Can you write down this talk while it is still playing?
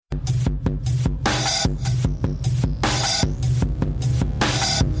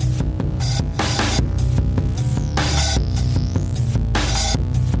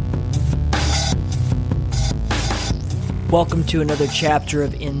Welcome to another chapter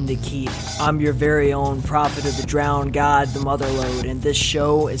of In the Keep. I'm your very own prophet of the drowned god, the Motherlode, and this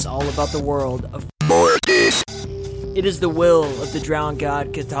show is all about the world of Mortis. It is the will of the drowned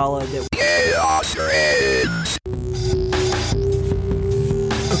god, Katala, that chaos reigns.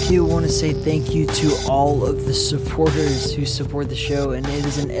 Okay, I want to say thank you to all of the supporters who support the show, and it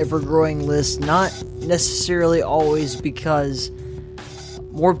is an ever-growing list, not necessarily always because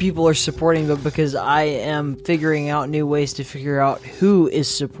more people are supporting, but because I am figuring out new ways to figure out who is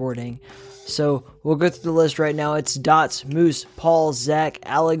supporting. So we'll go through the list right now. It's Dots, Moose, Paul, Zach,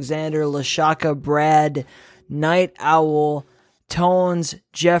 Alexander, Lashaka, Brad, Night Owl, Tones,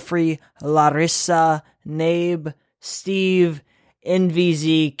 Jeffrey, Larissa, Nabe, Steve,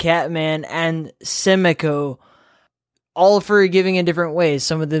 NVZ, Catman, and Simiko. All for giving in different ways.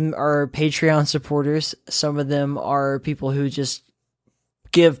 Some of them are Patreon supporters. Some of them are people who just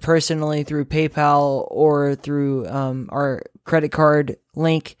give personally through PayPal or through our credit card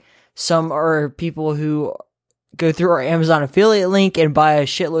link. Some are people who go through our Amazon affiliate link and buy a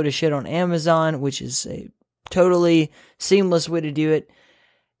shitload of shit on Amazon, which is a totally seamless way to do it.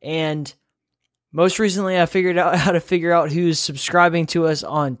 And most recently, I figured out how to figure out who's subscribing to us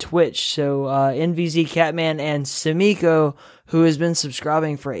on Twitch. So NVZ, Catman, and Simiko, who has been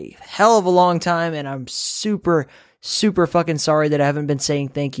subscribing for a hell of a long time, and I'm super fucking sorry that I haven't been saying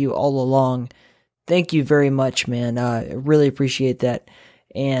thank you all along. Thank you very much, man. I really appreciate that.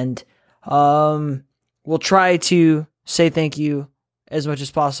 And we'll try to say thank you as much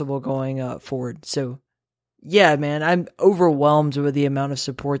as possible going forward. So yeah, man, I'm overwhelmed with the amount of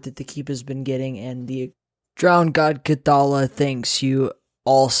support that the Keep has been getting, and the Drowned God Kathala thanks you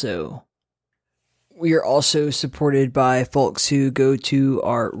also. We are also supported by folks who go to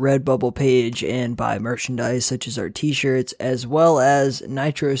our Redbubble page and buy merchandise such as our t-shirts, as well as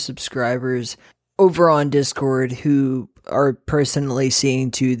Nitro subscribers over on Discord who are personally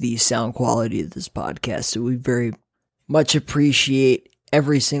seeing to the sound quality of this podcast. So we very much appreciate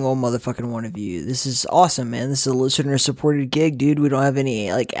every single motherfucking one of you. This is awesome, man. This is a listener supported gig, dude. We don't have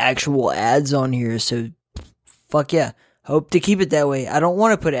any actual ads on here, so fuck yeah. Hope to keep it that way. I don't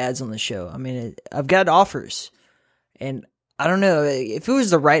want to put ads on the show. I mean, I've got offers. And I don't know, if it was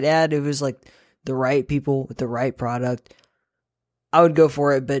the right ad, if it was the right people with the right product, I would go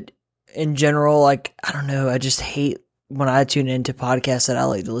for it. But in general, I don't know, I just hate when I tune into podcasts that I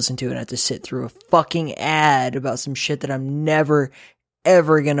like to listen to and I have to sit through a fucking ad about some shit that I'm never,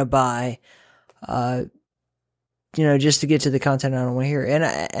 ever gonna buy. Just to get to the content I don't want to hear. And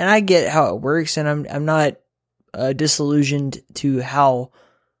I get how it works, and I'm not disillusioned to how,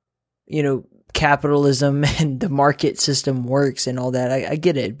 capitalism and the market system works and all that. I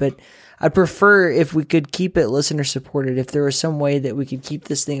get it, but I'd prefer if we could keep it listener supported. If there was some way that we could keep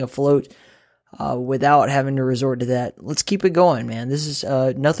this thing afloat without having to resort to that, let's keep it going, man. This is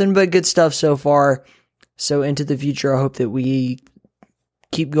nothing but good stuff so far. So into the future, I hope that we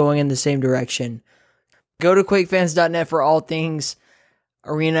keep going in the same direction. Go to QuakeFans.net for all things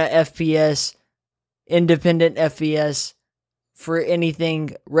Arena FPS, independent FPS, for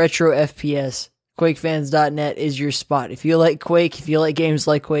anything retro FPS. QuakeFans.net is your spot. If you like Quake, if you like games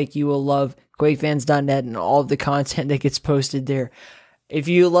like Quake, you will love QuakeFans.net and all of the content that gets posted there. If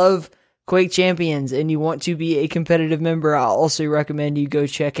you love Quake Champions and you want to be a competitive member, I'll also recommend you go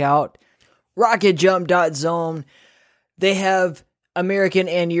check out RocketJump.zone. They have American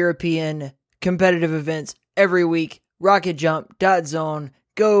and European competitive events every week. RocketJump.zone.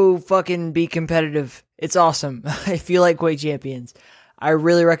 Go fucking be competitive. It's awesome. If you like Quake Champions, I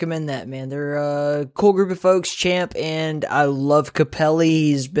really recommend that, man. They're a cool group of folks. Champ, and I love Capelli.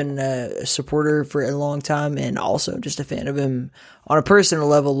 He's been a supporter for a long time, and also just a fan of him on a personal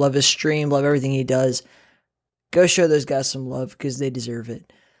level. Love his stream, love everything he does. Go show those guys some love because they deserve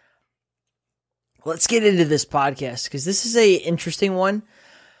it. Let's get into this podcast because this is a interesting one.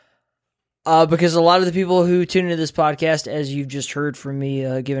 Because a lot of the people who tune into this podcast, as you've just heard from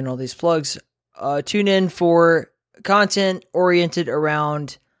me giving all these plugs, tune in for content oriented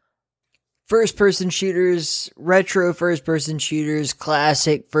around first-person shooters, retro first-person shooters,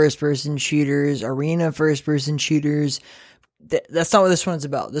 classic first-person shooters, arena first-person shooters. That's not what this one's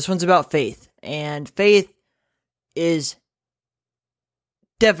about. This one's about Faith. And Faith is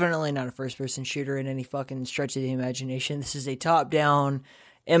definitely not a first-person shooter in any fucking stretch of the imagination. This is a top-down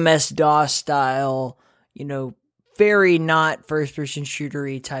MS-DOS style, very not first-person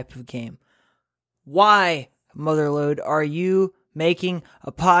shootery type of game. Why, Motherlode, are you making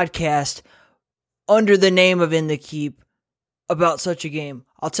a podcast under the name of In the Keep about such a game?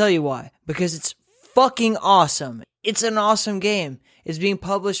 I'll tell you why. Because it's fucking awesome. It's an awesome game. It's being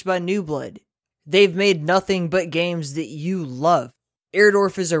published by New Blood. they've made nothing but games that you love.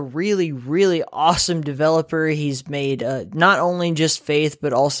 Airdorf is a really, really awesome developer. He's made not only just Faith,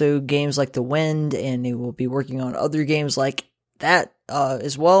 but also games like The Wind, and he will be working on other games like that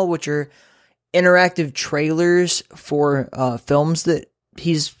as well, which are interactive trailers for films that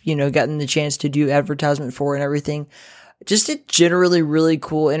he's, gotten the chance to do advertisement for and everything. Just a generally really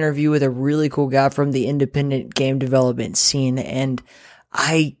cool interview with a really cool guy from the independent game development scene, and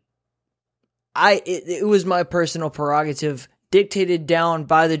it was my personal prerogative, dictated down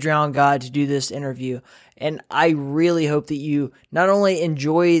by the Drowned God, to do this interview. And I really hope that you not only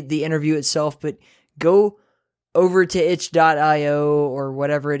enjoy the interview itself, but go over to itch.io or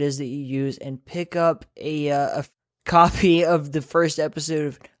whatever it is that you use and pick up a copy of the first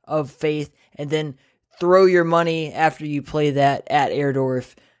episode of Faith, and then throw your money after you play that at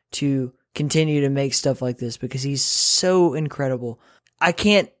Airdorf to continue to make stuff like this, because he's so incredible. I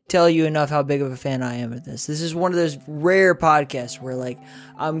can't tell you enough how big of a fan I am of this. This is one of those rare podcasts where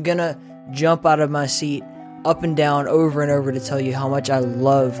I'm gonna jump out of my seat up and down over and over to tell you how much I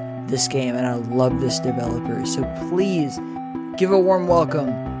love this game and I love this developer. So please give a warm welcome,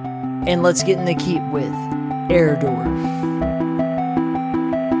 and let's get in the keep with Airdorf.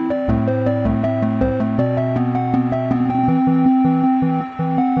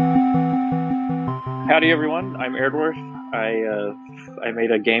 Howdy everyone, I'm Airdorf. I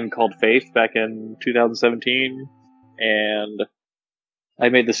made a game called Faith back in 2017, and I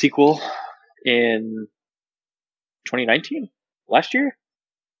made the sequel in 2019, last year,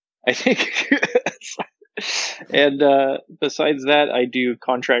 I think. And besides that, I do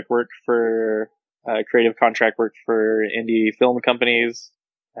contract work for creative contract work for indie film companies.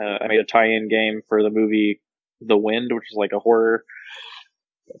 I made a tie-in game for the movie The Wind, which is like a horror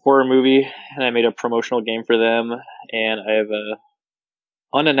movie, and I made a promotional game for them, and I have a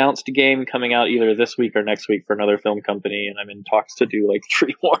unannounced game coming out either this week or next week for another film company, and I'm in talks to do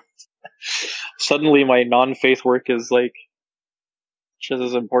 3 more. Suddenly my non-Faith work is just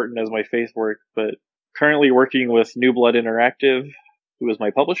as important as my Faith work, but currently working with New Blood Interactive, who is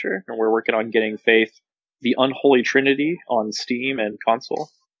my publisher, and we're working on getting Faith, the Unholy Trinity, on Steam and console.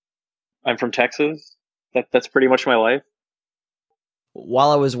 I'm from Texas. That's pretty much my life.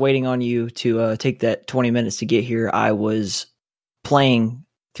 While I was waiting on you to take that 20 minutes to get here, I was playing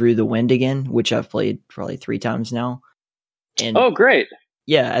through The Wind again, which I've played probably 3 times now. And oh, great.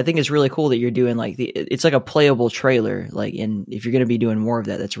 Yeah, I think it's really cool that you're doing it's like a playable trailer. And if you're going to be doing more of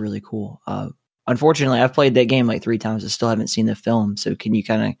that, that's really cool. Unfortunately, I've played that game 3 times. I still haven't seen the film. So can you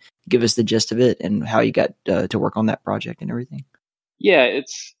kind of give us the gist of it and how you got to work on that project and everything? Yeah,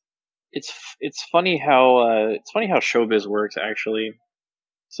 it's funny how showbiz works, actually.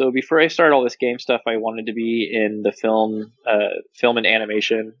 So before I started all this game stuff, I wanted to be in the film and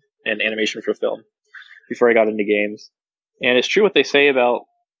animation for film before I got into games. And it's true what they say about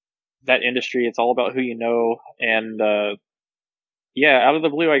that industry. It's all about who you know. And out of the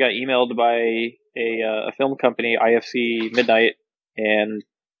blue, I got emailed by a film company, IFC Midnight, and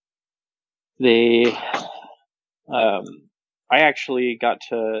they they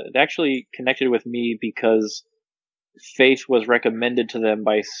actually connected with me because Faith was recommended to them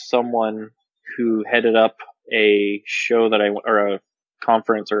by someone who headed up a show or a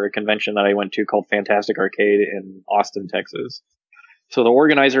conference or a convention that I went to called Fantastic Arcade in Austin, Texas. So the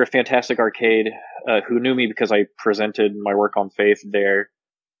organizer of Fantastic Arcade, who knew me because I presented my work on Faith there,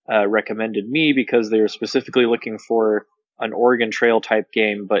 recommended me because they were specifically looking for an Oregon Trail type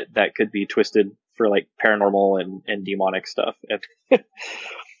game, but that could be twisted for paranormal and demonic stuff. And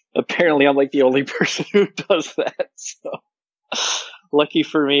apparently I'm the only person who does that. So lucky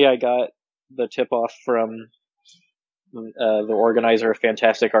for me, I got the tip off from the organizer of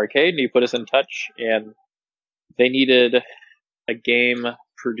Fantastic Arcade, and he put us in touch, and they needed a game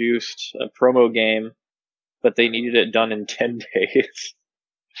produced, a promo game, but they needed it done in 10 days.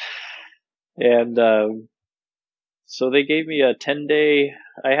 And so they gave me a 10-day.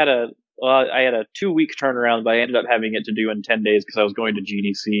 I had a 2-week turnaround, but I ended up having it to do in 10 days because I was going to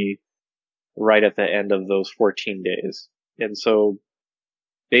GDC right at the end of those 14 days. And so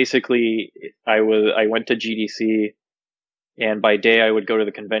basically I went to GDC, and by day I would go to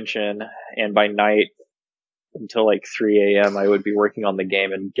the convention, and by night until 3 a.m. I would be working on the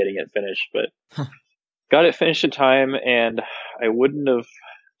game and getting it finished. But got it finished in time, and I wouldn't have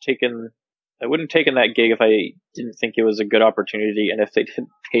taken that gig if I didn't think it was a good opportunity, and if they didn't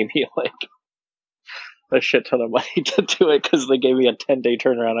pay me a shit ton of money to do it, because they gave me a 10-day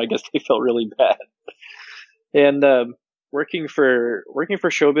turnaround. I guess they felt really bad. And working for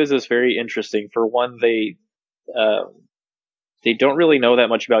showbiz is very interesting. For one, they they don't really know that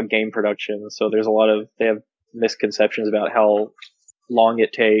much about game production. So there's they have misconceptions about how long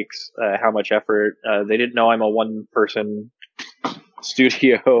it takes, how much effort. They didn't know I'm a one person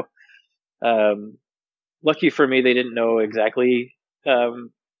studio. Lucky for me, they didn't know exactly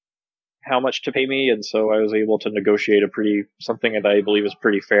how much to pay me, and so I was able to negotiate something that I believe is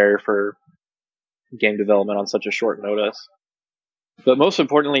pretty fair for game development on such a short notice. But most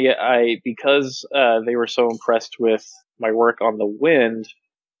importantly, because they were so impressed with my work on The Wind,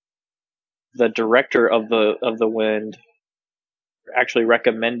 the director of the Wind actually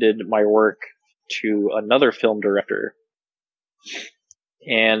recommended my work to another film director.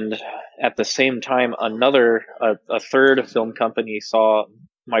 And at the same time, a third film company saw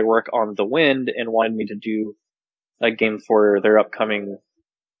my work on The Wind and wanted me to do a game for their upcoming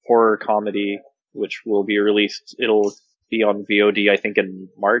horror comedy, which will be released. It'll be on VOD, I think, in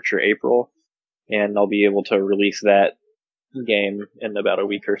March or April, and I'll be able to release that game in about a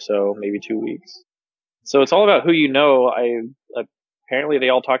week or so, maybe 2 weeks. So it's all about who you know. Apparently they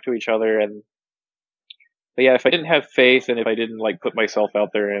all talk to each other, but yeah, if I didn't have faith and if I didn't like put myself out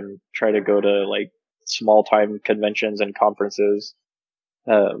there and try to go to like small time conventions and conferences,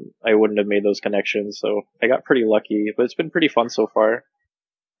 I wouldn't have made those connections. So I got pretty lucky, but it's been pretty fun so far.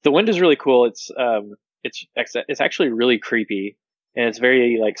 The Wind is really cool. It's actually really creepy, and it's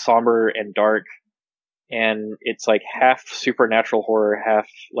very like somber and dark, and it's like half supernatural horror, half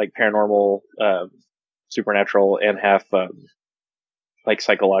like paranormal, supernatural, and half like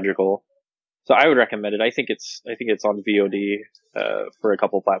psychological. So I would recommend it. I think it's on VOD for a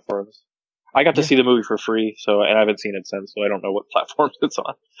couple platforms. I got to see the movie for free, and I haven't seen it since, so I don't know what platforms it's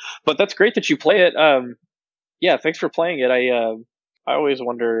on. But that's great that you play it. Yeah, thanks for playing it. I always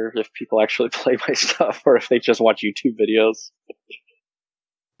wonder if people actually play my stuff or if they just watch YouTube videos.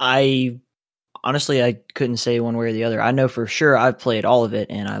 I couldn't say one way or the other. I know for sure I've played all of it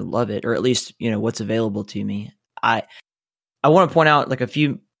and I love it, or at least, what's available to me. I want to point out, like, a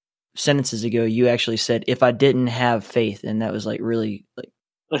few sentences ago, you actually said, if I didn't have faith, and that was like really like,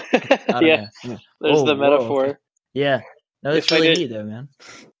 yeah. There's the metaphor. Okay. Yeah. No, that's really neat though, man.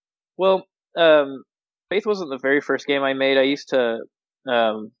 Well, Faith wasn't the very first game I made. I used to,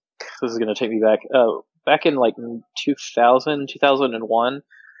 this is going to take me back. Back in like 2000, 2001,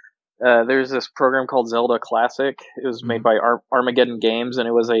 there's this program called Zelda Classic. It was made by Armageddon Games, and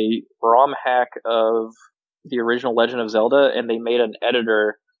it was a ROM hack of the original Legend of Zelda, and they made an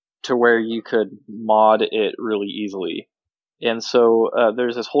editor to where you could mod it really easily. And so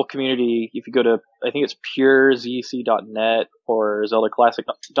there's this whole community. If you go to, I think it's purezc.net or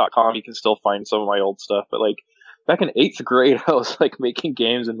zeldaclassic.com, you can still find some of my old stuff. But like back in 8th grade, I was like making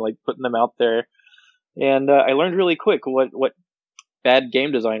games and like putting them out there. And I learned really quick what bad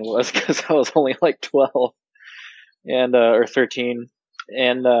game design was, because I was only like 12 and or 13.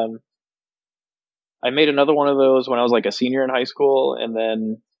 And I made another one of those when I was like a senior in high school, and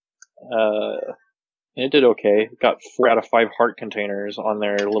then it did okay. Got 4 out of 5 heart containers on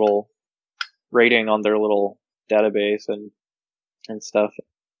their little rating on their little database and stuff.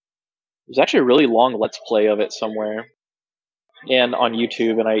 There's actually a really long Let's Play of it somewhere, and on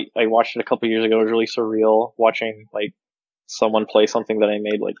YouTube, and I watched it a couple years ago. It was really surreal watching like someone play something that I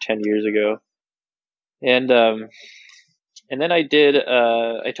made like 10 years ago. And then I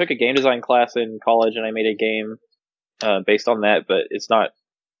took a game design class in college, and I made a game based on that, but it's not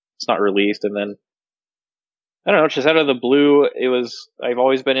released. And then I don't know, just out of the blue, I've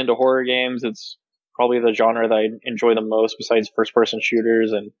always been into horror games. It's probably the genre that I enjoy the most besides first-person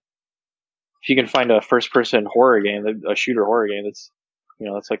shooters. And if you can find a first-person horror game, a shooter horror game, it's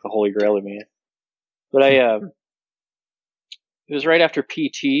like the holy grail to me. But it was right after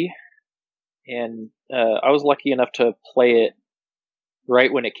PT, and I was lucky enough to play it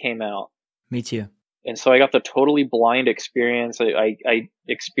right when it came out. Me too. And so I got the totally blind experience. I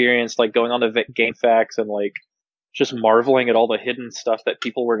experienced like going on the GameFAQs and like just marveling at all the hidden stuff that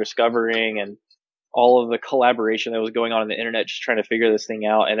people were discovering and all of the collaboration that was going on the internet, just trying to figure this thing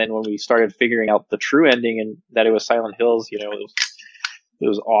out. And then when we started figuring out the true ending and that it was Silent Hills, it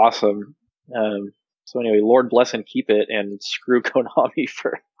was awesome. So anyway, Lord bless and keep it, and screw Konami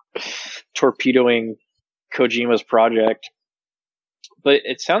for torpedoing Kojima's project. But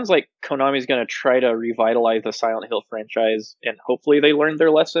it sounds like Konami's going to try to revitalize the Silent Hill franchise, and hopefully they learned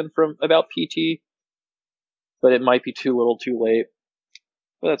their lesson about PT. But it might be too little too late.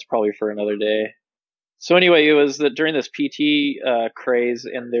 But that's probably for another day. So anyway, it was during this PT craze,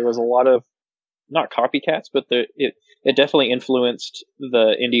 and there was a lot of, not copycats, but it definitely influenced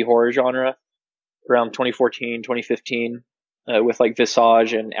the indie horror genre around 2014, 2015, with like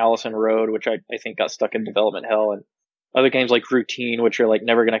Visage and Allison Road, which I think got stuck in development hell, and other games like Routine, which are like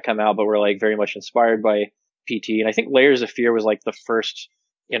never going to come out, but were like very much inspired by PT. And I think Layers of Fear was like the first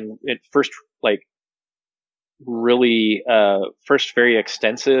like really first very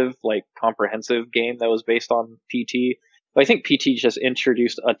extensive, like comprehensive game that was based on PT. But I think PT just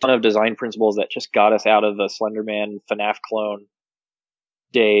introduced a ton of design principles that just got us out of the Slenderman FNAF clone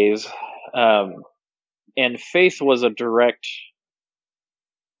days. And Faith was a direct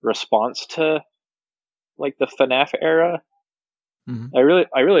response to like the FNAF era. Mm-hmm.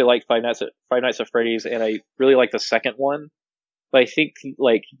 I really like Five Nights at Freddy's, and I really like the second one. But I think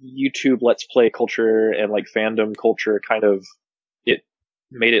like YouTube Let's Play culture and like fandom culture kind of it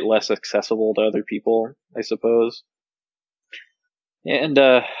made it less accessible to other people, I suppose. And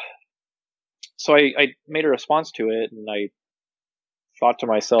so I made a response to it, and I thought to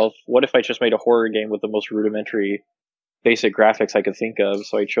myself, what if I just made a horror game with the most rudimentary basic graphics I could think of?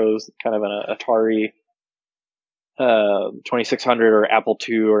 So I chose kind of an Atari 2600 or Apple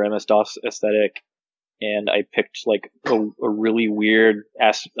II or MS-DOS aesthetic, and I picked like a really weird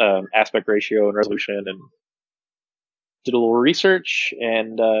aspect ratio and resolution, and did a little research,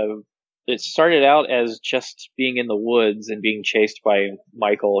 and it started out as just being in the woods and being chased by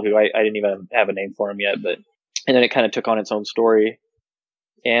Michael, who I didn't even have a name for him yet, and then it kind of took on its own story.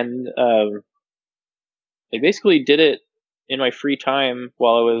 And I basically did it in my free time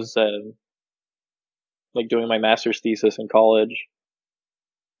while I was like doing my master's thesis in college.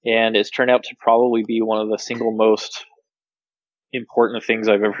 And it's turned out to probably be one of the single most important things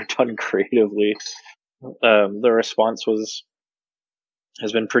I've ever done creatively. The response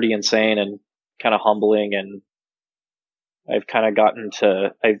has been pretty insane and kind of humbling, and I've kind of gotten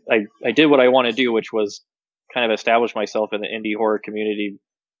to I did what I want to do, which was kind of establish myself in the indie horror community.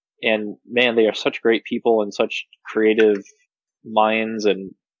 And man, they are such great people and such creative minds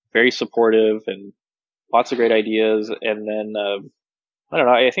and very supportive and lots of great ideas. And then I don't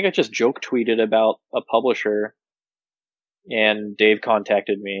know, I think I just joke tweeted about a publisher, and Dave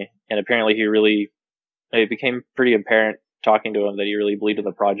contacted me, and apparently it became pretty apparent talking to him that he really believed in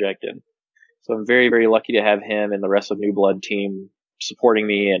the project. And so I'm very, very lucky to have him and the rest of New Blood team supporting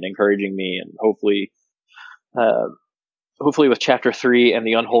me and encouraging me, and hopefully with Chapter 3 and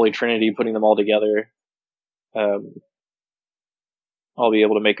the Unholy Trinity putting them all together, I'll be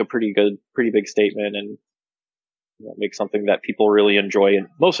able to make a pretty big statement and make something that people really enjoy, and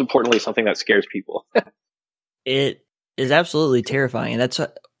most importantly, something that scares people. It is absolutely terrifying, and that's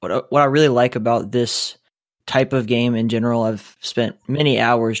what I really like about this type of game in general. I've spent many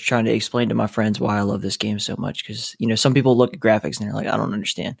hours trying to explain to my friends why I love this game so much, because some people look at graphics and they're like, I don't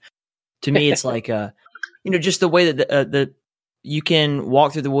understand. To me, it's like just the way that you can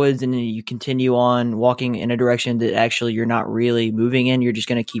walk through the woods and then you continue on walking in a direction that actually you're not really moving in. You're just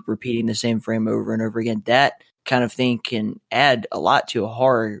going to keep repeating the same frame over and over again. That kind of thing can add a lot to a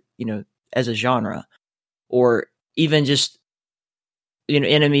horror, as a genre, or even just,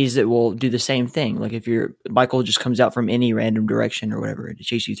 enemies that will do the same thing. Like if Michael just comes out from any random direction or whatever to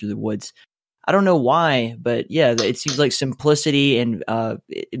chase you through the woods. I don't know why, but yeah, it seems like simplicity, and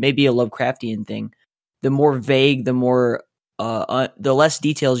it may be a Lovecraftian thing. The more vague, the more the less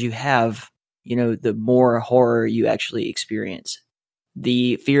details you have, the more horror you actually experience.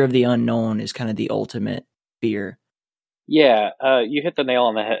 The fear of the unknown is kind of the ultimate fear. Yeah, you hit the nail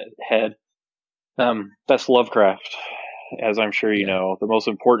on the head. That's Lovecraft, as I'm sure you know. The most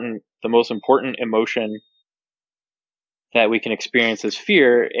important emotion that we can experience is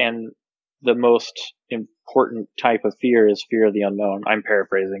fear, and the most important type of fear is fear of the unknown. I'm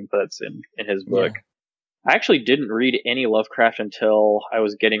paraphrasing, but it's in his book. Yeah. I actually didn't read any Lovecraft until I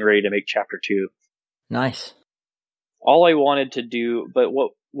was getting ready to make Chapter 2. Nice. All I wanted to do, but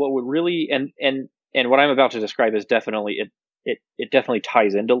what would really, and what I'm about to describe is definitely, it definitely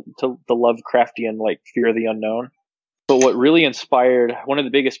ties into the Lovecraftian, like, fear of the unknown. But what really inspired, one of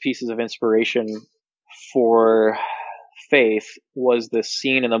the biggest pieces of inspiration for Faith was the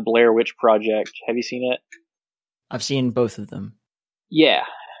scene in the Blair Witch Project. Have you seen it? I've seen both of them. Yeah.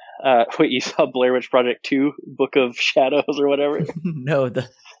 Wait, you saw Blair Witch Project 2, Book of Shadows or whatever? No, the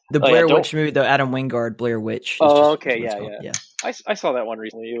Blair Witch movie, the Adam Wingard Blair Witch. Oh, okay, yeah. I saw that one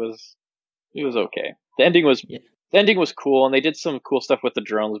recently. It was okay. The ending was cool, and they did some cool stuff with the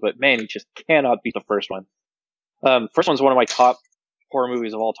drones, but man, you just cannot beat the first one. First one's one of my top horror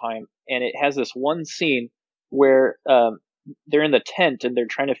movies of all time, and it has this one scene where they're in the tent and they're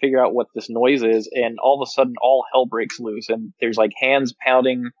trying to figure out what this noise is, and all of a sudden all hell breaks loose, and there's like hands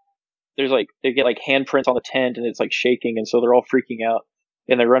pounding. They get like handprints on the tent, and it's like shaking, and so they're all freaking out,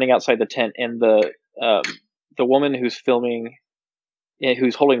 and they're running outside the tent, and the woman who's filming,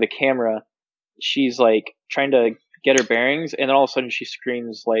 who's holding the camera, she's like trying to get her bearings, and then all of a sudden she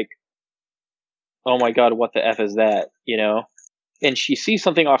screams like, "Oh my god, what the F is that?" You know? And she sees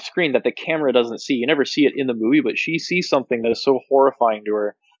something off screen that the camera doesn't see. You never see it in the movie, but she sees something that is so horrifying to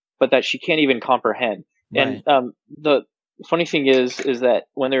her, but that she can't even comprehend. Right. And the funny thing is that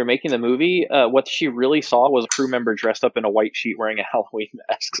when they were making the movie, what she really saw was a crew member dressed up in a white sheet wearing a Halloween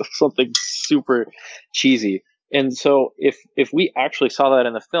mask, so something super cheesy. And so if we actually saw that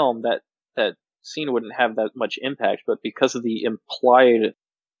in the film, that scene wouldn't have that much impact. But because of the implied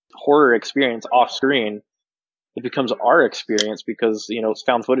horror experience off screen, it becomes our experience because, you know, it's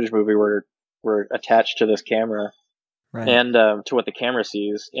found footage movie. We're attached to this camera, Right. and to what the camera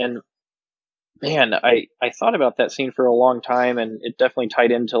sees. And man, I thought about that scene for a long time, and it definitely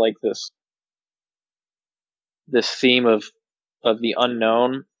tied into like this theme of the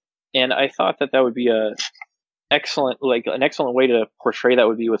unknown. And I thought that would be an excellent way to portray that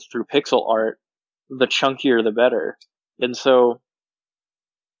would be through pixel art. The chunkier, the better. And so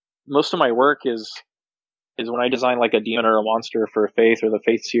most of my work is when I design like a demon or a monster for Faith or the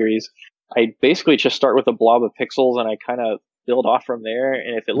Faith series, I basically just start with a blob of pixels and I kind of build off from there.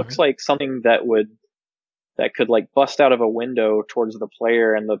 And if it looks like something that could like bust out of a window towards the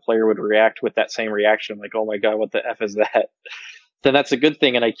player and the player would react with that same reaction, like, "Oh my god, what the F is that?" then that's a good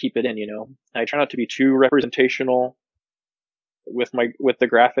thing, and I keep it in, you know. I try not to be too representational with the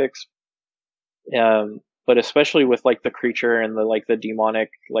graphics. But especially with like the creature and the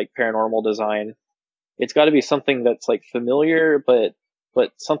demonic, like paranormal design, it's got to be something that's like familiar, but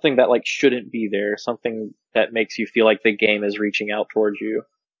something that like shouldn't be there, something that makes you feel like the game is reaching out towards you.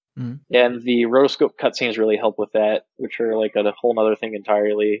 Mm-hmm. And the rotoscope cutscenes really help with that, which are like a whole other thing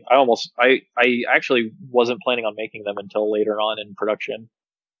entirely. I actually wasn't planning on making them until later on in production,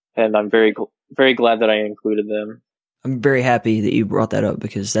 and I'm very very glad that I included them. I'm very happy that you brought that up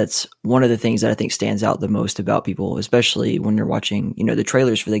because that's one of the things that I think stands out the most about people, especially when you're watching, you know, the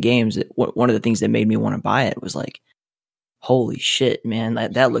trailers for the games. One of the things that made me want to buy it was like, holy shit, man,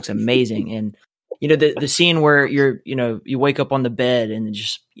 that looks amazing. And, you know, the scene where you wake up on the bed and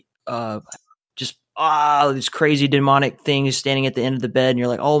just this crazy demonic thing is standing at the end of the bed and you're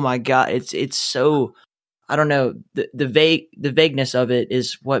like, oh my God, it's so, I don't know, the vagueness of it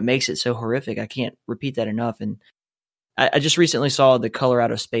is what makes it so horrific. I can't repeat that enough. And I just recently saw The Color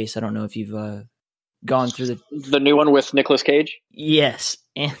Out of Space. I don't know if you've gone through the new one with Nicolas Cage. Yes,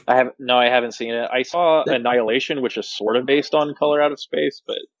 and I haven't seen it. I saw Annihilation, which is sort of based on Color Out of Space,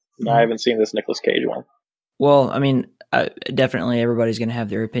 but I haven't seen this Nicolas Cage one. Well, I mean, definitely everybody's going to have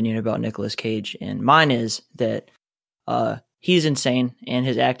their opinion about Nicolas Cage, and mine is that he's insane and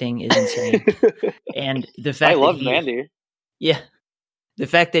his acting is insane, and the fact I love Mandy. Yeah, the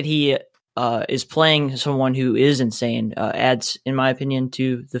fact that he is playing someone who is insane adds, in my opinion,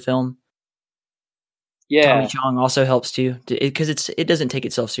 to the film. Yeah, Tommy Chong also helps too, because it doesn't take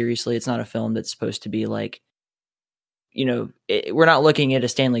itself seriously. It's not a film that's supposed to be like, you know, we're not looking at a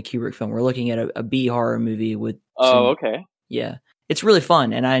Stanley Kubrick film. We're looking at a B horror movie with. Okay. Yeah, it's really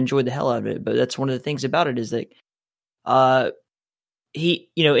fun, and I enjoyed the hell out of it. But that's one of the things about it is that, he,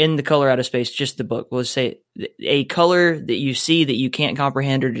 you know, in The Color Out of Space, just the book, we'll say a color that you see that you can't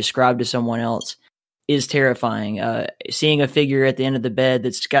comprehend or describe to someone else is terrifying. Seeing a figure at the end of the bed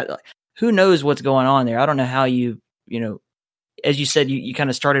that's got, who knows what's going on there. I don't know how you know, as you said, you kind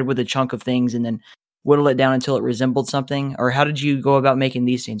of started with a chunk of things and then whittle it down until it resembled something. Or how did you go about making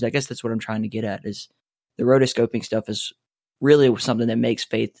these scenes? I guess that's what I'm trying to get at, is the rotoscoping stuff is really something that makes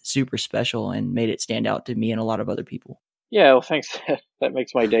Faith super special and made it stand out to me and a lot of other people. Yeah, well, thanks. That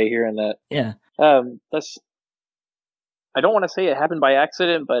makes my day hearing that. Yeah. I don't want to say it happened by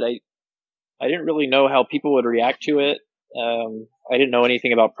accident, but I didn't really know how people would react to it. I didn't know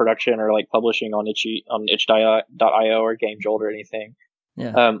anything about production or like publishing on itch.io or Game Jolt or anything.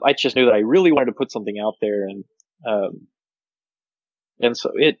 Yeah. I just knew that I really wanted to put something out there, and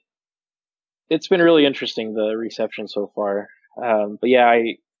so it's been really interesting, the reception so far. But yeah,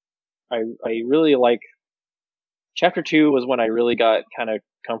 I really like Chapter 2 was when I really got kind of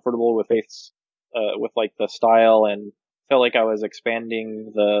comfortable with Faith's, with like the style, and felt like I was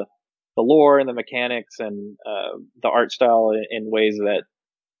expanding the lore and the mechanics and the art style in ways that,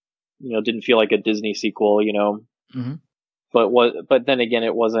 you know, didn't feel like a Disney sequel, you know. Mm-hmm. But then again,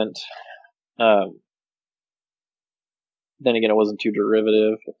 it wasn't. Then again, it wasn't too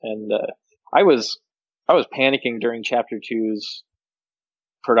derivative, and I was panicking during Chapter 2's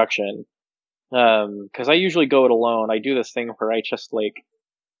production, because I usually go it alone. I do this thing where I just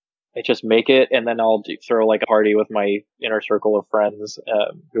make it, and then I'll throw like a party with my inner circle of friends,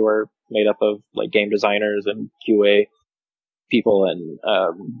 who are made up of like game designers and QA people, and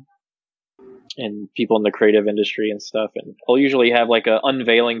and people in the creative industry and stuff. And I'll usually have like a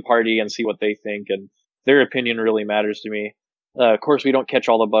unveiling party and see what they think, and their opinion really matters to me. Of course, we don't catch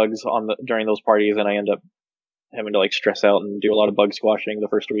all the bugs during those parties, and I end up having to like stress out and do a lot of bug squashing the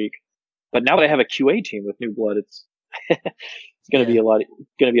first week. But now that I have a QA team with New Blood, it's going to be a lot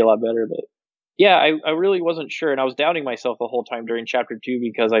better. But yeah, I really wasn't sure, and I was doubting myself the whole time during Chapter 2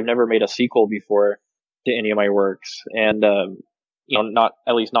 because I've never made a sequel before to any of my works, and not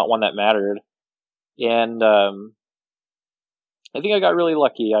one that mattered. And I think I got really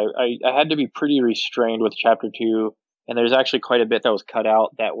lucky. I had to be pretty restrained with Chapter 2, and there's actually quite a bit that was cut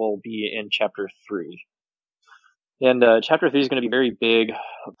out that will be in Chapter 3. And Chapter 3 is going to be very big,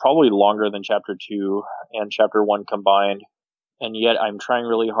 probably longer than Chapter 2 and Chapter 1 combined. And yet I'm trying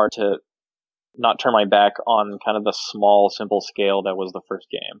really hard to not turn my back on kind of the small, simple scale that was the first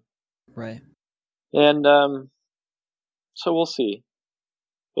game. Right. And so we'll see.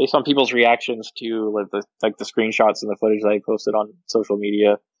 Based on people's reactions to the screenshots and the footage that I posted on social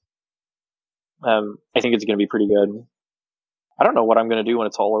media, I think it's going to be pretty good. I don't know what I'm going to do when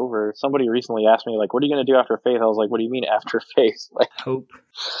it's all over. Somebody recently asked me, like, what are you going to do after Faith? I was like, what do you mean after Faith? Like, hope.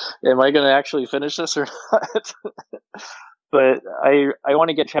 Am I going to actually finish this or not? But I want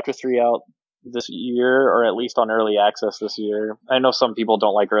to get Chapter 3 out this year, or at least on early access this year. I know some people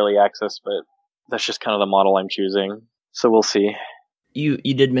don't like early access, but that's just kind of the model I'm choosing. So we'll see. You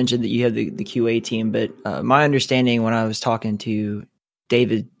did mention that you have the QA team, but my understanding when I was talking to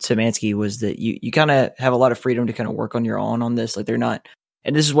David Szymanski was that you kind of have a lot of freedom to kind of work on your own on this. Like they're not,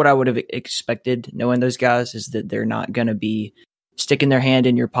 and this is what I would have expected knowing those guys, is that they're not going to be sticking their hand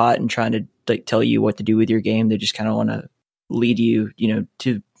in your pot and trying to like tell you what to do with your game. They just kind of want to lead you,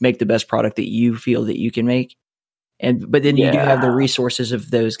 to make the best product that you feel that you can make. But then you do have the resources of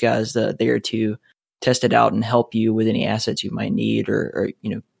those guys there to test it out and help you with any assets you might need or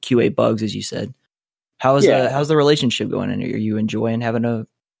QA bugs, as you said. How's the relationship going? And are you enjoying having a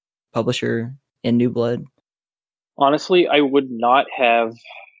publisher in New Blood? Honestly, I would not have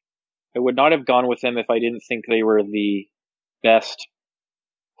gone with them if I didn't think they were the best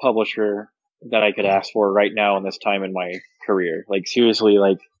publisher that I could ask for right now in this time in my career. Like seriously,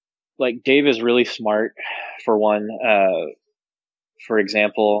 like Dave is really smart, for one, for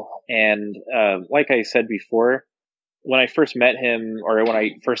example, and like I said before, when I first met him, or when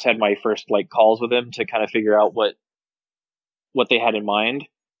I first had my first like calls with him to kind of figure out what they had in mind,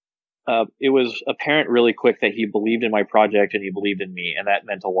 it was apparent really quick that he believed in my project and he believed in me, and that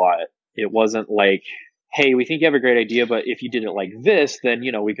meant a lot. It wasn't like, hey, we think you have a great idea, but if you did it like this, then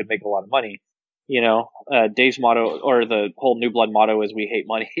we could make a lot of money. Dave's motto, or the whole New Blood motto, is "We hate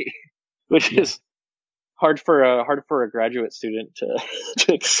money," which is hard for a graduate student to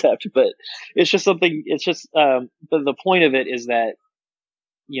accept, but it's just something. It's just the point of it is that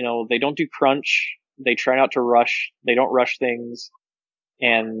they don't do crunch. They try not to rush. They don't rush things,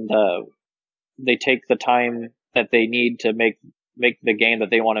 and they take the time that they need to make the game that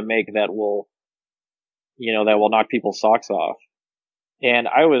they want to make that will knock people's socks off. And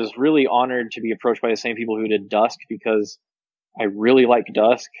I was really honored to be approached by the same people who did Dusk, because I really like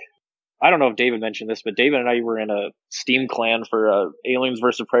Dusk. I don't know if David mentioned this, but David and I were in a Steam clan for Aliens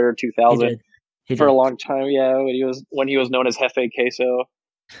vs. Predator 2000 for a long time. Yeah, when he was known as Hefe Queso.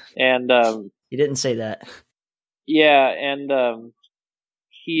 And he didn't say that. Yeah, and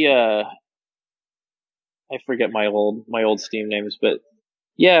he I forget my old Steam names, but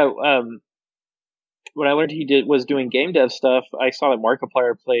yeah, when I learned he was doing game dev stuff, I saw that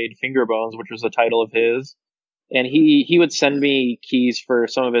Markiplier played Fingerbones, which was a title of his, and he would send me keys for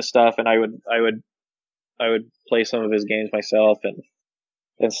some of his stuff, and I would play some of his games myself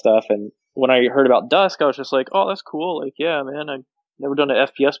and stuff. And when I heard about Dusk, I was just like, oh, that's cool. Like, yeah, man, I've never done an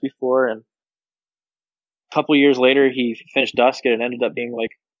FPS before. And a couple years later, he finished Dusk, and it ended up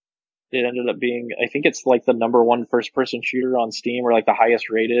being, I think it's like the number one first person shooter on Steam, or like the highest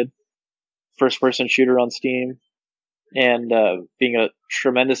rated first-person shooter on Steam, and being a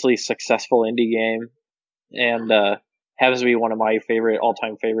tremendously successful indie game, and happens to be one of my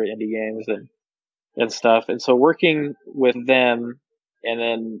all-time favorite indie games and stuff. And so working with them, and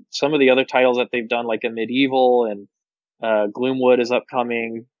then some of the other titles that they've done, like a Medieval, and Gloomwood is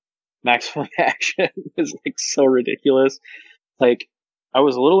upcoming. Maximum Action is like so ridiculous. Like, I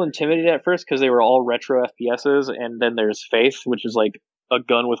was a little intimidated at first because they were all retro FPSs, and then there's Faith, which is like a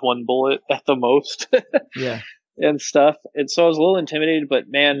gun with one bullet at the most. Yeah. And stuff. And so I was a little intimidated, but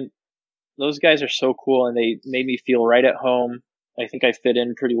man, those guys are so cool, and they made me feel right at home. I think I fit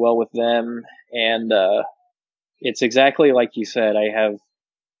in pretty well with them, and it's exactly like you said. I have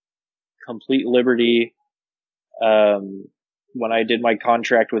complete liberty. When I did my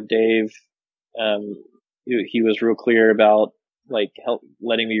contract with Dave, He was real clear about like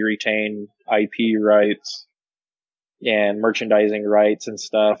letting me retain IP rights and merchandising rights and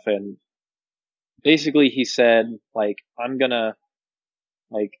stuff. And basically he said, like, I'm gonna,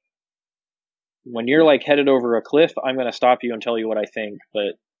 like, when you're like headed over a cliff, I'm gonna stop you and tell you what I think.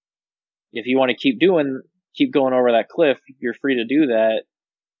 But if you want to keep going over that cliff, you're free to do that.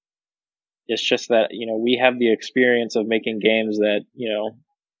 It's just that, we have the experience of making games that,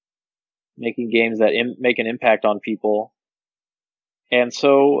 make an impact on people. And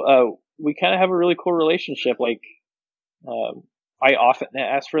so, we kind of have a really cool relationship. Like, I often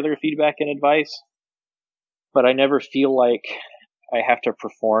ask for their feedback and advice, but I never feel like I have to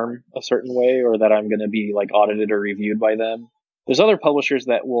perform a certain way or that I'm going to be like audited or reviewed by them. There's other publishers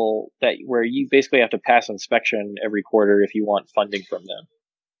where you basically have to pass inspection every quarter if you want funding from them.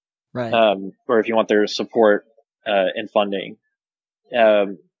 Right. Or if you want their support, and funding.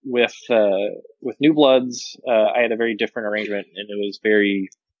 With New Bloods, I had a very different arrangement, and it was very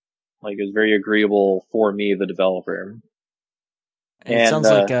agreeable for me, the developer. And it sounds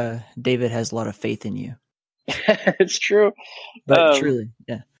like David has a lot of faith in you. It's true, but truly,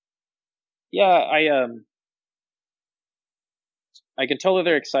 yeah. Yeah, I can tell that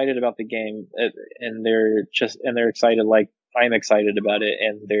they're excited about the game, and they're excited like I'm excited about it,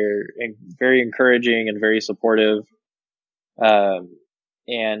 and they're very encouraging and very supportive. And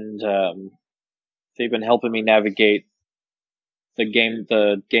they've been helping me navigate the game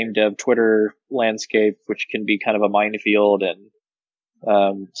dev Twitter landscape, which can be kind of a minefield, and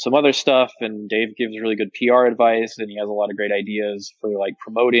some other stuff. And Dave gives really good PR advice, and he has a lot of great ideas for like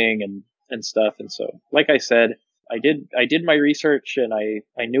promoting and stuff. And so, like I said, I did my research, and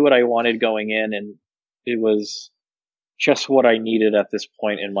I knew what I wanted going in, and it was just what I needed at this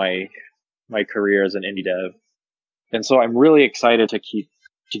point in my career as an indie dev. And so I'm really excited to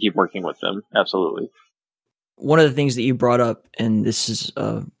keep working with them. Absolutely. One of the things that you brought up, and this is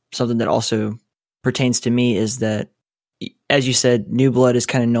something that also pertains to me, is that, as you said, New Blood is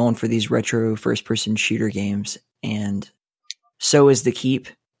kind of known for these retro first-person shooter games, and so is The Keep.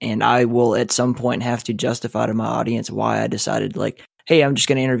 And I will at some point have to justify to my audience why I decided, like, hey, I'm just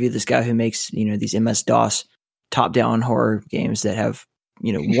going to interview this guy who makes, these MS-DOS top-down horror games that have,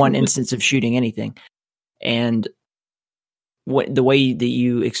 one instance of shooting anything. And the way that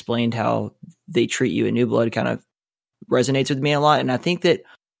you explained how they treat you at New Blood kind of resonates with me a lot. And I think that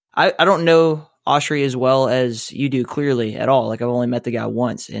I don't know Oshry as well as you do, clearly, at all. Like, I've only met the guy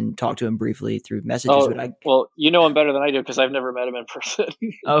once and talked to him briefly through messages. Well, you know him better than I do because I've never met him in person.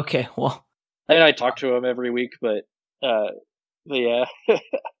 Okay, well, I talk to him every week, but yeah,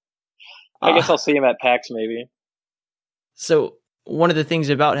 I guess I'll see him at PAX maybe. So one of the things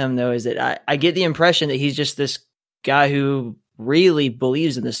about him, though, is that I get the impression that he's just this guy who really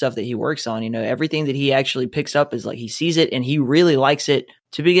believes in the stuff that he works on. Everything that he actually picks up is like he sees it and he really likes it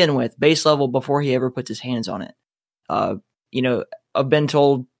to begin with, base level, before he ever puts his hands on it. I've been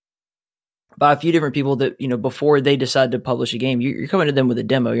told by a few different people that, before they decide to publish a game, you're coming to them with a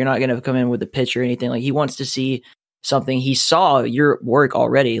demo. You're not going to come in with a pitch or anything. Like, he wants to see something. He saw your work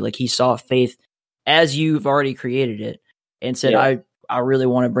already. Like, he saw Faith as you've already created it and said, yeah, I really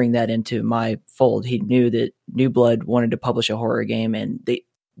want to bring that into my fold. He knew that New Blood wanted to publish a horror game, and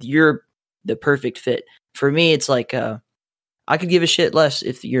you're the perfect fit. For me, it's like, I could give a shit less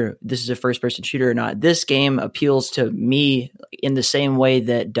if this is a first-person shooter or not. This game appeals to me in the same way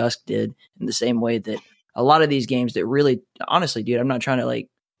that Dusk did, in the same way that a lot of these games that really, honestly, dude, I'm not trying to like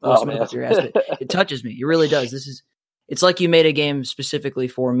blow smoke up your ass, but it touches me. It really does. It's like you made a game specifically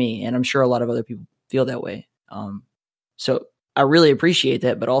for me, and I'm sure a lot of other people feel that way. So I really appreciate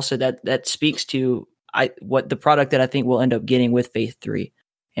that, but also that speaks to what the product that I think we'll end up getting with Faith 3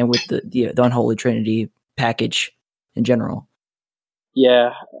 and with the Unholy Trinity package in general.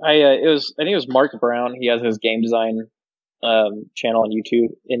 Yeah, I think it was Mark Brown. He has his game design channel on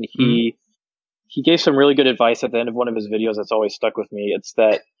YouTube, and he gave some really good advice at the end of one of his videos that's always stuck with me. It's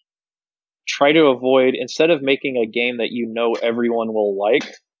that try to avoid, instead of making a game that everyone will like,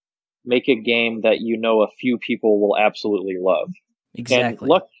 make a game that a few people will absolutely love. Exactly.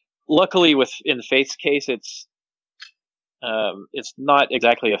 And luckily, in Faith's case, it's not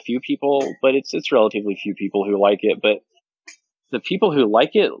exactly a few people, but it's relatively few people who like it. But the people who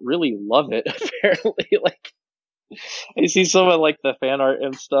like it really love it. Apparently, like, I see some of like the fan art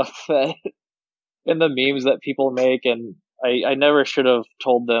and stuff and the memes that people make, and I never should have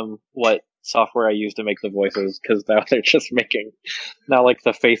told them what software I use to make the voices, because now they're just making like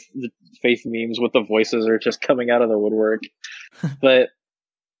the faith memes with the voices are just coming out of the woodwork. But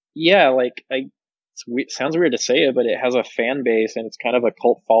yeah, like sounds weird to say it, but it has a fan base and it's kind of a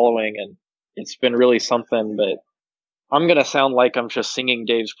cult following, and it's been really something. But I'm gonna sound like I'm just singing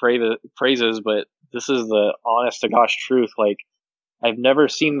Dave's praises, but this is the honest to gosh truth. Like, I've never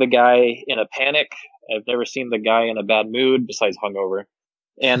seen the guy in a panic. I've never seen the guy in a bad mood besides hungover,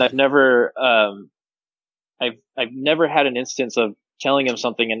 and I've never had an instance of telling him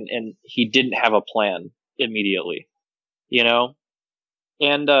something and he didn't have a plan immediately, you know.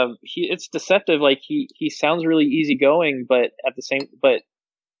 And it's deceptive. Like, he sounds really easygoing, but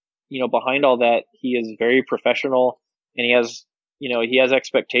behind all that, he is very professional, and he has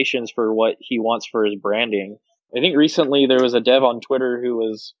expectations for what he wants for his branding. I think recently there was a dev on Twitter who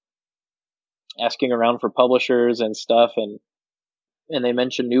was asking around for publishers and stuff, and they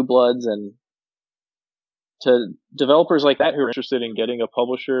mentioned New Bloods, and to developers like that who are interested in getting a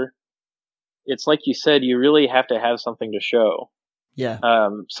publisher, it's like you said, you really have to have something to show. Yeah.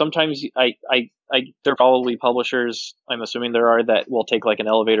 Sometimes there are probably publishers, I'm assuming there are, that will take like an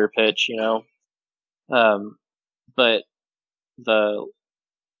elevator pitch, but the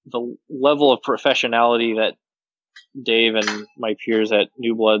level of professionality that Dave and my peers at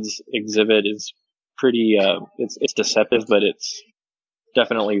New Bloods exhibit is pretty, it's deceptive, but it's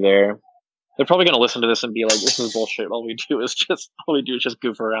definitely there. They're probably going to listen to this and be like, this is bullshit. All we do is just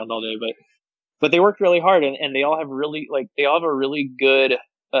goof around all day. But they work really hard, and they all have a really good,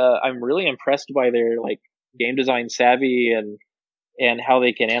 I'm really impressed by their like game design savvy and how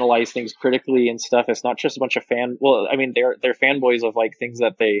they can analyze things critically and stuff. It's not just a bunch of they're fanboys of like things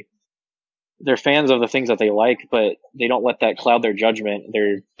that they're fans of the things that they like, but they don't let that cloud their judgment.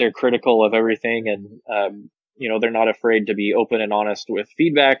 They're critical of everything, and they're not afraid to be open and honest with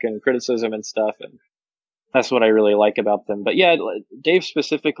feedback and criticism and stuff. And that's what I really like about them. But yeah, Dave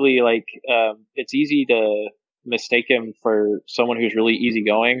specifically, like, it's easy to mistake him for someone who's really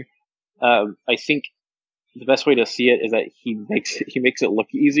easygoing. I think the best way to see it is that he makes it look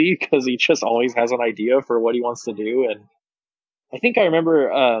easy, because he just always has an idea for what he wants to do. And I think I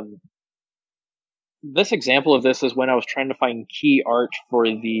remember, this example of this is when I was trying to find key art for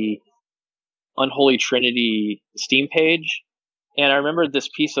the Unholy Trinity Steam page. And I remember this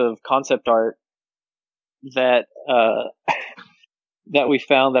piece of concept art that that we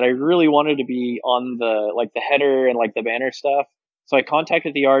found that I really wanted to be on the header and like the banner stuff. So I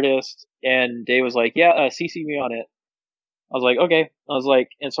contacted the artist, and Dave was like, yeah, CC me on it. I was like, okay.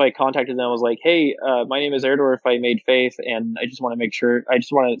 And so I contacted them. I was like, hey, my name is Erdorf. I made Faith, and I just want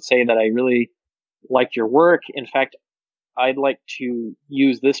to say that I really liked your work. In fact, I'd like to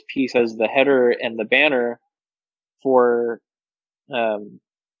use this piece as the header and the banner for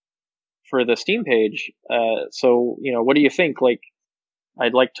the Steam page. So, what do you think? Like,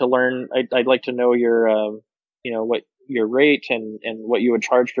 I'd like to learn, I'd like to know your, what your rate and what you would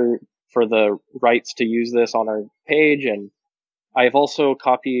charge for the rights to use this on our page. And I've also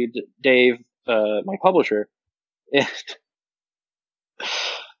copied Dave, my publisher. And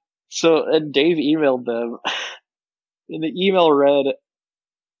and Dave emailed them. And the email read,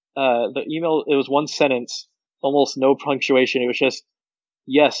 it was one sentence, almost no punctuation. It was just,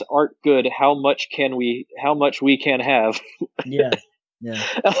 yes, art good. How much we can have. Yeah. Yeah.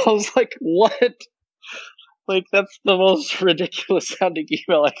 And I was like, what? Like, that's the most ridiculous sounding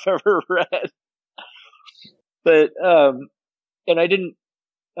email I've ever read. But, and I didn't,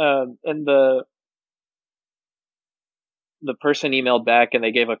 and the person emailed back and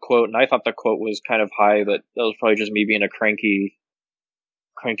they gave a quote, and I thought the quote was kind of high, but that was probably just me being a cranky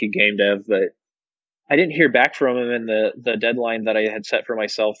game dev. But I didn't hear back from him in the deadline that I had set for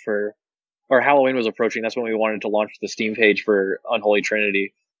myself or Halloween was approaching. That's when we wanted to launch the Steam page for Unholy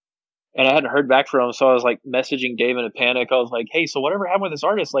Trinity. And I hadn't heard back from him, so I was like messaging Dave in a panic. I was like, hey, so whatever happened with this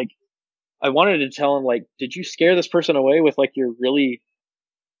artist? Like, I wanted to tell him, like, did you scare this person away with like your really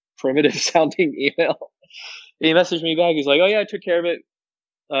primitive sounding email? And he messaged me back. He's like, oh yeah, I took care of it.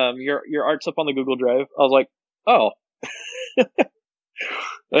 Your art's up on the Google Drive. I was like, oh.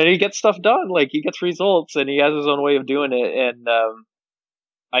 And he gets stuff done. Like, he gets results, and he has his own way of doing it. And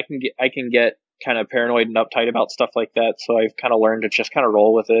I can get kind of paranoid and uptight about stuff like that. So I've kind of learned to just kind of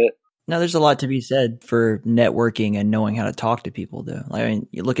roll with it. Now, there's a lot to be said for networking and knowing how to talk to people, though. I mean,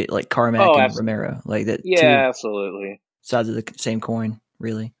 you look at like Carmack and Romero, like that. Yeah, absolutely. Sides of the same coin,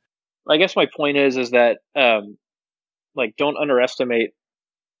 really. I guess my point is that like, don't underestimate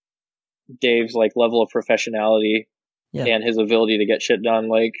Dave's like level of professionality and his ability to get shit done.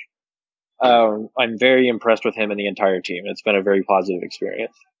 Like, I'm very impressed with him and the entire team. It's been a very positive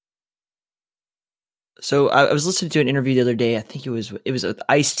experience. So I was listening to an interview the other day. I think it was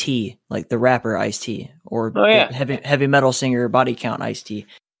Ice-T, like the rapper Ice-T, or the heavy metal singer Body Count Ice-T,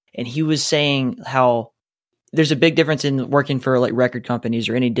 and he was saying how there's a big difference in working for like record companies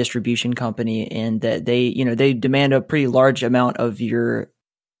or any distribution company, and that they demand a pretty large amount of your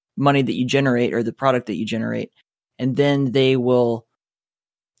money that you generate or the product that you generate. And then they will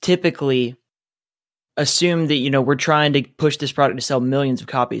typically assume that, we're trying to push this product to sell millions of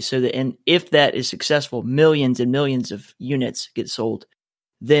copies. So that, and if that is successful, millions and millions of units get sold,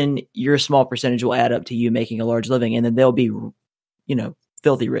 then your small percentage will add up to you making a large living, and then they'll be,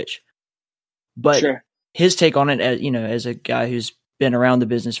 filthy rich. But Sure. his take on it, as a guy who's been around the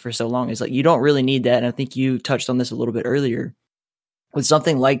business for so long, is like, you don't really need that. And I think you touched on this a little bit earlier with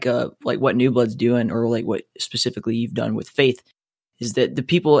something like what New Blood's doing, or like what specifically you've done with Faith, is that the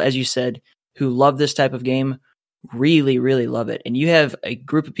people, as you said, who love this type of game really, really love it. And you have a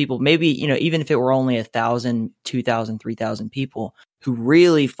group of people, maybe, even if it were only 1,000, 2,000, 3,000 people who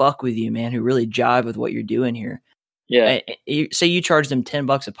really fuck with you, man, who really jive with what you're doing here. Yeah. Say you charge them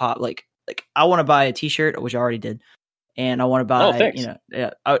 $10 a pop. Like I want to buy a t-shirt, which I already did. And I want to buy,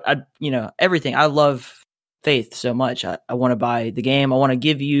 everything. I love Faith so much. I want to buy the game. I want to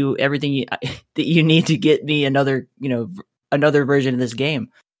give you everything that you need to get me another version of this game.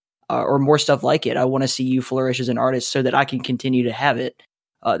 Or more stuff like it. I want to see you flourish as an artist so that I can continue to have it.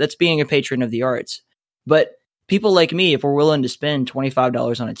 That's being a patron of the arts. But people like me, if we're willing to spend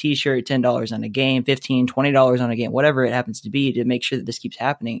 $25 on a t-shirt, $10 on a game, $15, $20 on a game, whatever it happens to be, to make sure that this keeps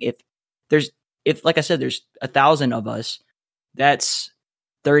happening. If like I said, there's 1,000 of us, that's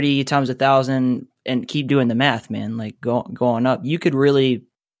 30 times 1,000, and keep doing the math, man. Like going up, you could really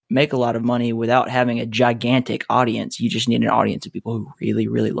make a lot of money without having a gigantic audience. You just need an audience of people who really,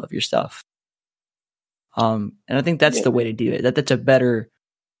 really love your stuff. And I think that's the way to do it. That's a better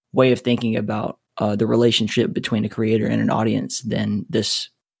way of thinking about the relationship between a creator and an audience than this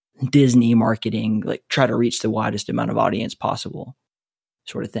Disney marketing, like try to reach the widest amount of audience possible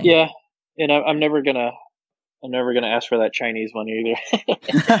sort of thing. Yeah. And I'm never gonna ask for that Chinese money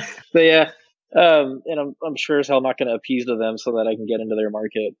either. But yeah. And I'm sure as hell not going to appease to them so that I can get into their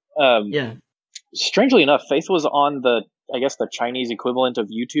market. Strangely enough, Faith was on the Chinese equivalent of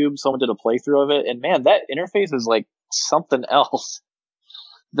YouTube. Someone did a playthrough of it, and man, that interface is like something else.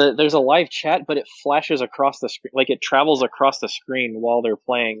 There's a live chat, but it flashes across the screen, like it travels across the screen while they're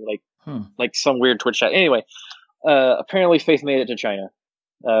playing, like some weird Twitch chat. Anyway, apparently Faith made it to China.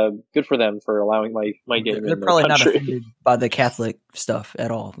 Good for them for allowing my game. They're probably not offended by the Catholic stuff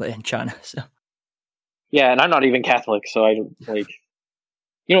at all in China. So. Yeah, and I'm not even Catholic, so I don't like.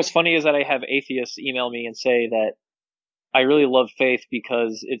 What's funny is that I have atheists email me and say that I really love Faith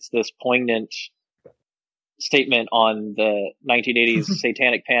because it's this poignant statement on the 1980s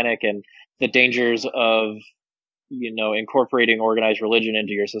satanic panic and the dangers of, incorporating organized religion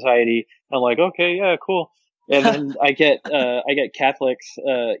into your society. I'm like, okay, yeah, cool. And then I get Catholics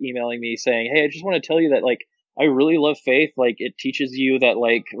emailing me saying, hey, I just want to tell you that, like, I really love Faith. Like, it teaches you that,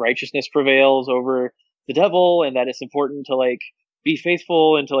 like, righteousness prevails over the devil, and that it's important to, like, be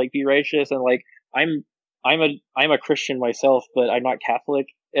faithful and to, like, be righteous. And, like, I'm a Christian myself, but I'm not Catholic.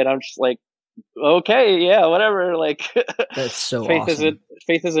 And I'm just like, okay, yeah, whatever. Like, that's so Faith awesome.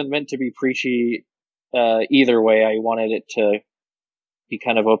 Faith isn't meant to be preachy either way. I wanted it to be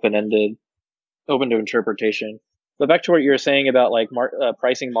kind of open-ended, open to interpretation. But back to what you were saying about like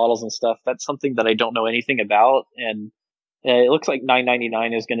pricing models and stuff, that's something that I don't know anything about, and it looks like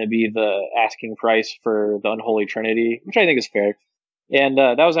 $9.99 is going to be the asking price for the Unholy Trinity, which I think is fair. And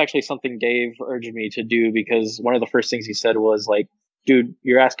that was actually something Dave urged me to do, because one of the first things he said was like, dude,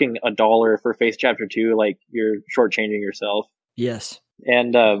 you're asking $1 for Faith Chapter 2, like you're shortchanging yourself. Yes.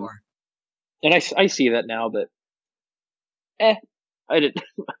 And I see that now, but I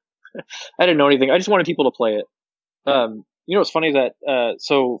didn't know anything. I just wanted people to play it. What's funny is that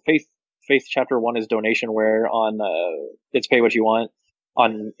so Faith Chapter 1 is donationware on it's pay what you want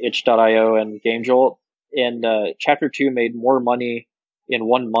on itch.io and GameJolt, and Chapter 2 made more money in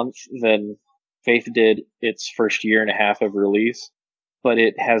 1 month than Faith did its first year and a half of release, but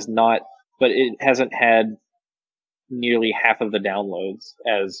it hasn't had nearly half of the downloads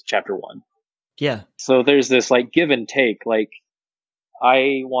as Chapter 1. Yeah. So there's this like give and take. Like,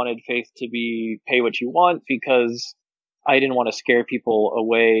 I wanted Faith to be pay what you want because I didn't want to scare people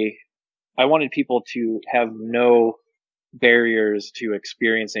away. I wanted people to have no barriers to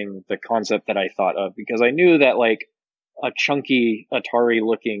experiencing the concept that I thought of, because I knew that like a chunky Atari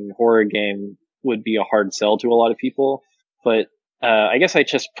looking horror game would be a hard sell to a lot of people. But I guess I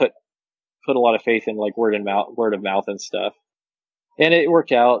just put a lot of faith in like word of mouth and stuff. And it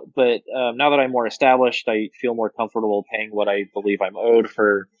worked out, but now that I'm more established, I feel more comfortable paying what I believe I'm owed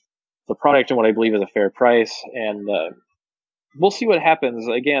for the product and what I believe is a fair price. And we'll see what happens.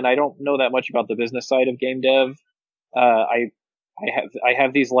 Again, I don't know that much about the business side of game dev. I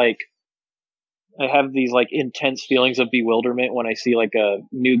have these like intense feelings of bewilderment when I see like a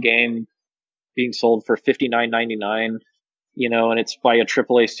new game being sold for $59.99, and it's by a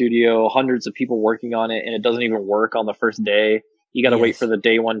AAA studio, hundreds of people working on it, and it doesn't even work on the first day. You got to wait for the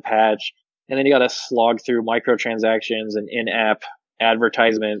day one patch, and then you got to slog through microtransactions and in-app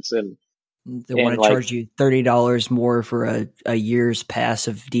advertisements, and they want to charge you $30 more for a year's pass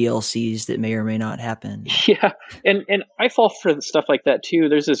of DLCs that may or may not happen. Yeah, and I fall for stuff like that too.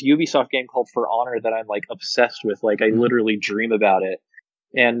 There's this Ubisoft game called For Honor that I'm like obsessed with. Like I literally dream about it,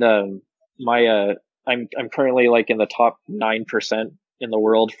 and I'm currently like in the top 9% in the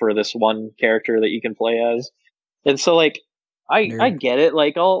world for this one character that you can play as, and so like I get it.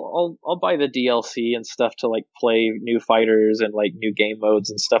 Like I'll buy the DLC and stuff to like play new fighters and like new game modes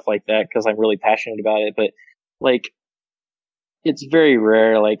and stuff like that because I'm really passionate about it. But like, it's very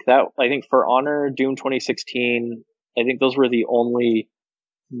rare. Like that, I think For Honor, Doom 2016, I think those were the only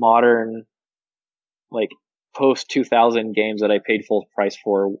modern like post 2000 games that I paid full price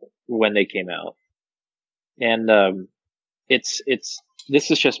for when they came out. And this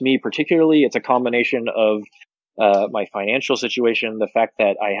is just me particularly. It's a combination of my financial situation, the fact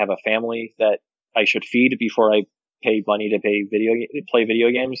that I have a family that I should feed before I pay money to play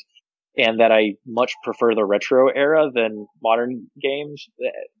video games, and that I much prefer the retro era than modern games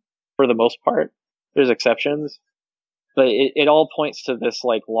for the most part. There's exceptions, but it all points to this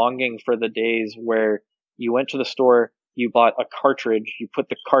like longing for the days where you went to the store, you bought a cartridge, you put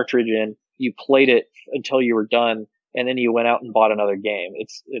the cartridge in, you played it until you were done, and then you went out and bought another game.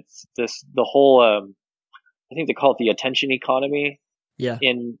 It's the whole I think they call it the attention economy. Yeah.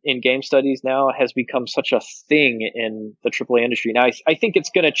 In game studies now has become such a thing in the AAA industry. Now I think it's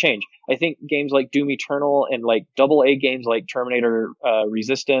going to change. I think games like Doom Eternal and like AA games like Terminator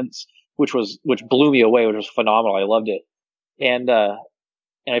Resistance, which blew me away, which was phenomenal. I loved it. And I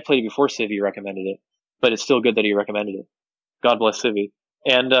played it before Civi recommended it, but it's still good that he recommended it. God bless Civi.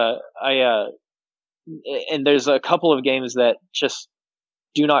 And and there's a couple of games that just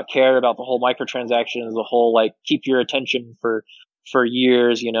do not care about the whole microtransactions, the whole like keep your attention for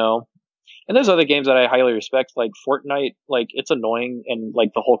years, And there's other games that I highly respect, like Fortnite. Like it's annoying, and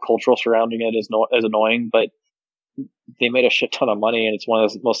like the whole cultural surrounding it is annoying, but they made a shit ton of money, and it's one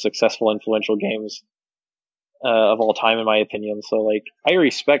of the most successful, influential games of all time, in my opinion. So like I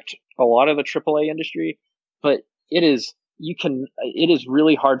respect a lot of the AAA industry, but it is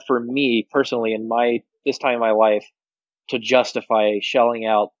really hard for me personally in this time of my life to justify shelling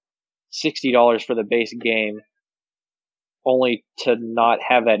out $60 for the base game only to not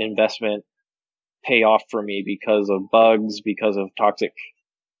have that investment pay off for me because of bugs, because of toxic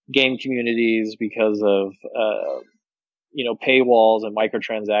game communities, because of paywalls and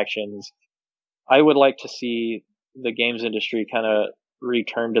microtransactions. I would like to see the games industry kind of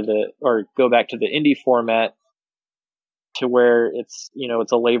return or go back to the indie format, to where it's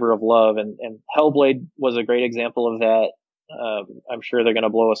a labor of love, and Hellblade was a great example of that. I'm sure they're going to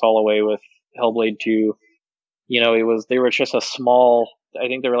blow us all away with Hellblade 2. They were just a small, I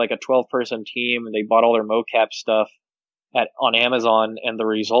think they were like a 12-person team, and they bought all their mocap stuff on Amazon, and the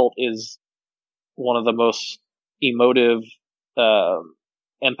result is one of the most emotive,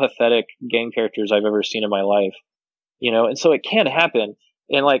 empathetic game characters I've ever seen in my life. And so it can happen.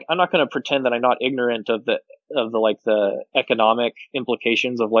 And like, I'm not going to pretend that I'm not ignorant of the economic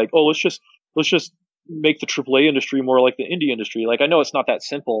implications of like, oh, let's just make the AAA industry more like the indie industry. Like, I know it's not that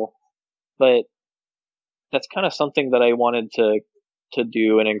simple, but that's kind of something that I wanted to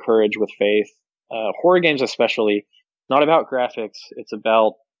do and encourage with Faith. Horror games especially, not about graphics. It's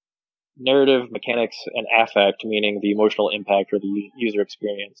about narrative, mechanics, and affect, meaning the emotional impact or the user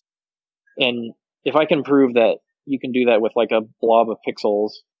experience. And if I can prove that you can do that with like a blob of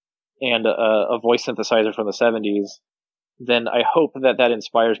pixels and a voice synthesizer from the 70s, then I hope that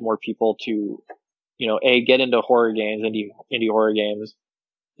inspires more people to, A, get into horror games, indie horror games,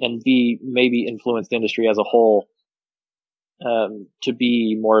 and B, maybe influence the industry as a whole to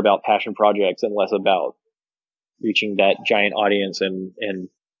be more about passion projects and less about reaching that giant audience and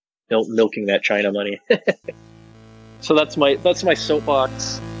milking that China money. So that's my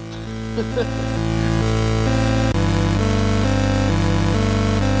soapbox.